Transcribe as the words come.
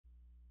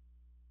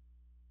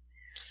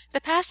The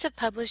passive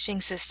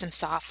publishing system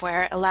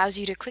software allows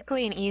you to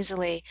quickly and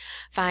easily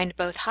find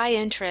both high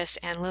interest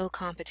and low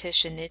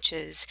competition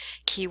niches,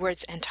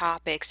 keywords, and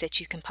topics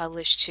that you can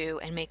publish to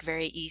and make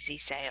very easy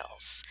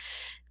sales.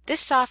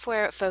 This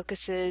software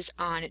focuses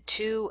on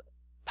two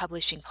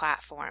publishing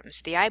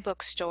platforms, the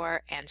iBook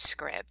Store and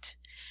Scribd.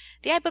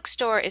 The iBook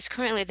Store is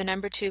currently the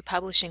 #2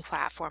 publishing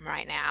platform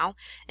right now,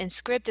 and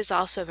Scribd is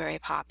also very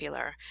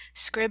popular.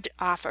 Scribd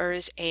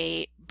offers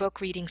a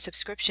book reading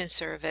subscription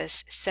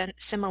service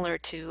similar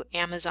to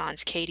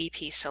Amazon's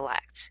KDP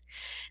Select.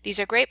 These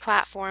are great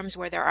platforms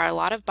where there are a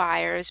lot of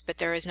buyers, but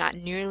there is not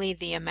nearly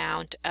the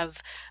amount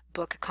of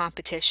book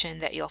competition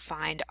that you'll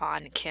find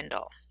on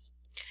Kindle.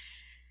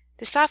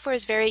 The software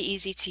is very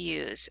easy to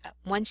use.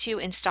 Once you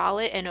install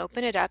it and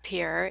open it up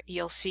here,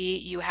 you'll see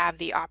you have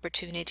the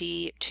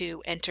opportunity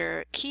to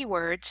enter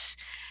keywords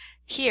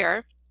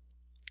here.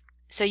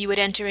 So you would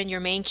enter in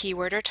your main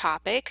keyword or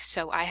topic.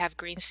 So I have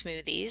green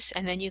smoothies,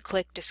 and then you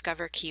click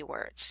Discover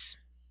Keywords.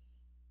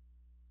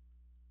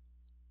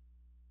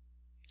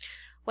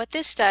 What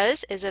this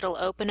does is it'll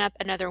open up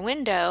another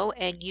window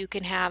and you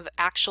can have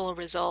actual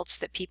results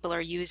that people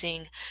are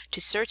using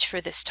to search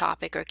for this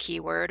topic or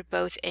keyword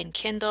both in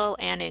Kindle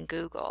and in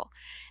Google.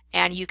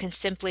 And you can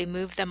simply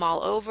move them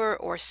all over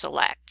or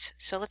select.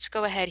 So let's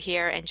go ahead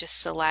here and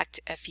just select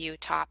a few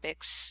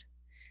topics.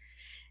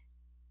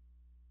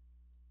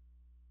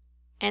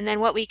 And then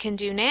what we can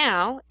do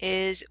now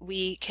is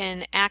we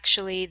can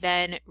actually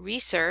then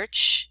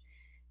research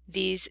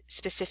these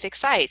specific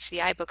sites, the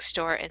iBook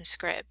Store and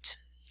Scribd.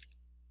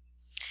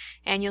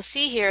 And you'll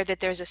see here that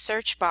there's a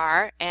search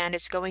bar and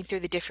it's going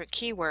through the different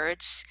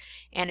keywords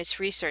and it's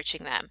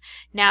researching them.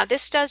 Now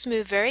this does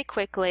move very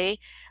quickly,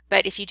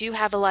 but if you do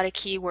have a lot of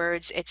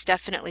keywords, it's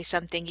definitely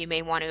something you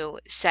may want to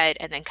set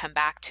and then come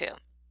back to.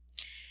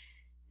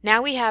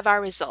 Now we have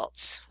our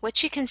results.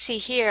 What you can see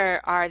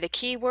here are the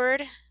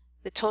keyword,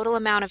 the total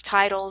amount of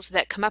titles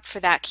that come up for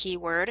that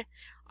keyword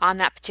on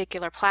that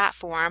particular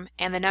platform,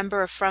 and the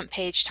number of front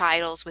page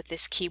titles with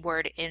this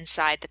keyword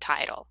inside the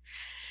title.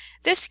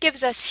 This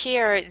gives us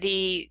here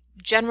the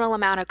general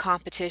amount of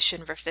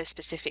competition for this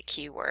specific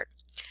keyword.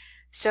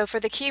 So for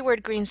the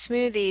keyword green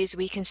smoothies,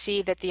 we can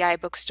see that the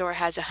iBook Store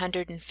has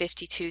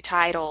 152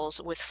 titles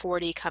with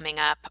 40 coming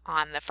up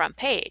on the front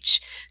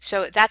page.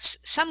 So that's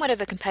somewhat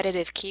of a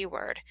competitive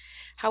keyword.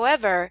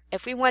 However,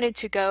 if we wanted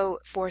to go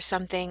for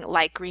something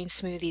like green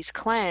smoothies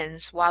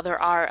cleanse, while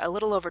there are a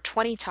little over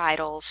 20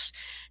 titles,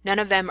 none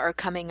of them are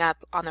coming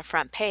up on the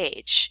front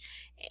page.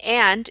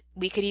 And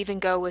we could even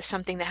go with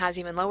something that has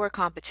even lower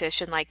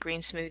competition like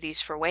green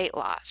smoothies for weight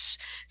loss.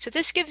 So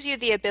this gives you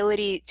the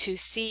ability to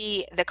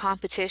see the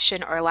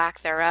competition or lack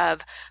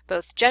thereof,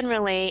 both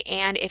generally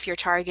and if you're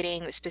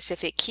targeting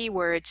specific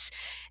keywords.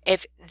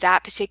 If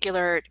that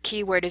particular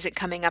keyword isn't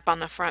coming up on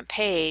the front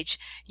page,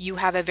 you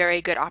have a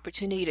very good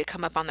opportunity to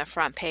come up on the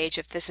front page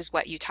if this is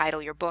what you title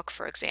your book,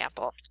 for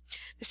example.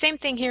 The same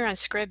thing here on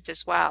Scribd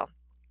as well.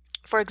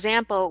 For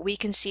example, we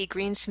can see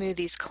Green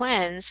Smoothies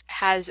Cleanse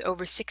has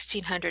over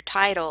 1,600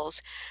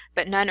 titles,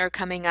 but none are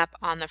coming up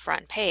on the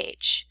front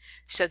page.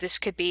 So this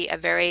could be a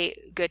very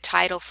good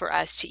title for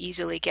us to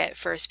easily get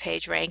first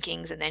page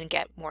rankings and then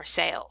get more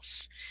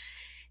sales.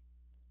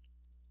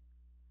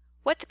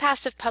 What the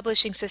passive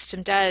publishing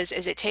system does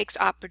is it takes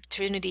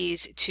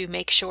opportunities to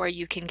make sure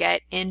you can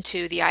get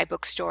into the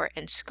iBook Store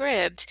and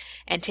Scribd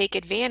and take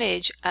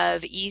advantage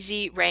of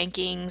easy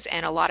rankings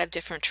and a lot of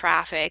different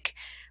traffic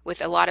with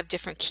a lot of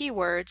different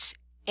keywords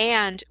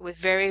and with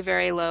very,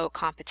 very low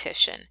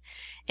competition.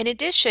 In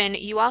addition,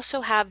 you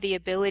also have the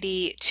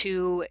ability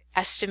to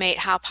estimate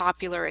how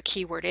popular a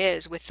keyword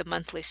is with the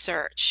monthly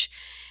search.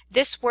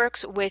 This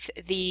works with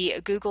the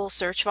Google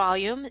search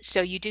volume,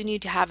 so you do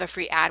need to have a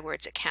free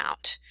AdWords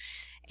account.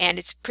 And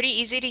it's pretty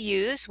easy to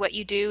use. What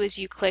you do is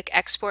you click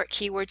Export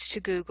Keywords to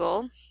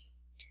Google,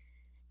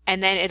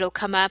 and then it'll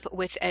come up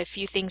with a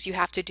few things you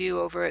have to do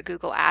over at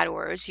Google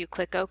AdWords. You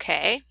click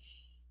OK.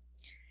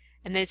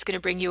 And then it's going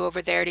to bring you over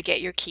there to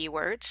get your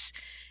keywords.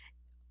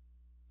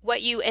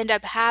 What you end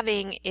up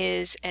having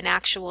is an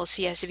actual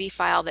CSV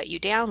file that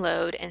you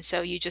download, and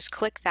so you just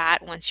click that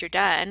once you're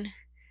done,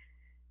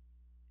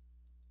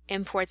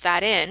 import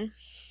that in,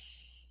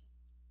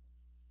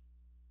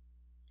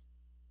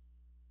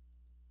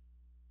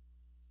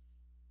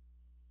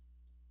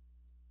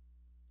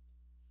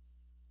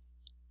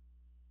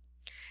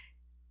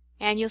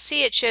 and you'll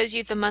see it shows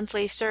you the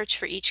monthly search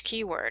for each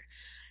keyword.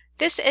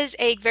 This is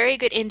a very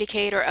good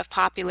indicator of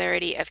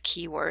popularity of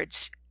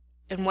keywords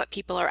and what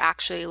people are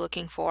actually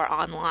looking for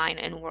online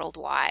and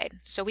worldwide.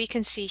 So we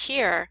can see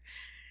here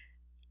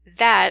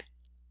that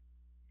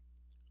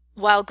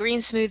while Green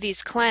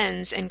Smoothies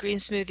Cleanse and Green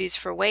Smoothies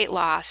for weight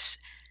loss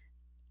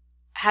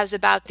has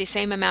about the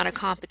same amount of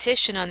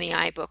competition on the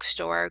iBook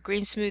Store,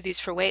 Green Smoothies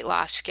for weight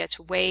loss gets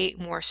way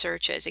more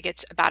searches. It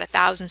gets about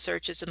 1,000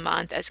 searches a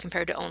month as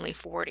compared to only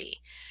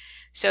 40.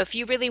 So if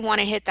you really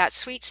want to hit that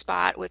sweet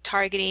spot with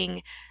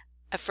targeting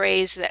a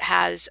phrase that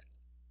has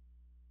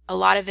a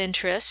lot of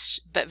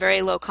interest but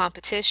very low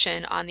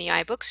competition on the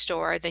iBook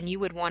Store, then you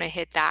would want to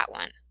hit that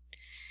one.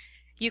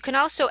 You can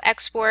also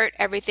export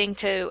everything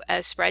to a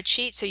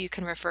spreadsheet so you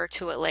can refer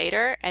to it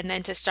later, and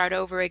then to start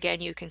over again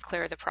you can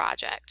clear the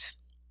project.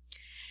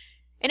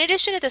 In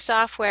addition to the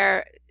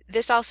software,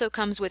 this also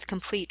comes with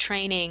complete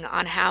training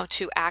on how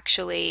to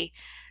actually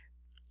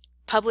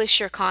publish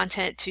your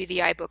content to the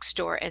iBook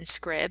Store and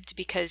Scribd,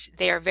 because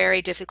they are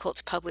very difficult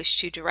to publish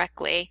to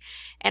directly,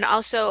 and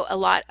also a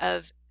lot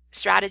of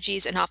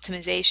strategies and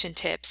optimization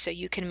tips so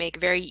you can make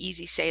very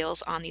easy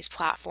sales on these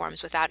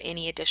platforms without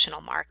any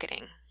additional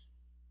marketing.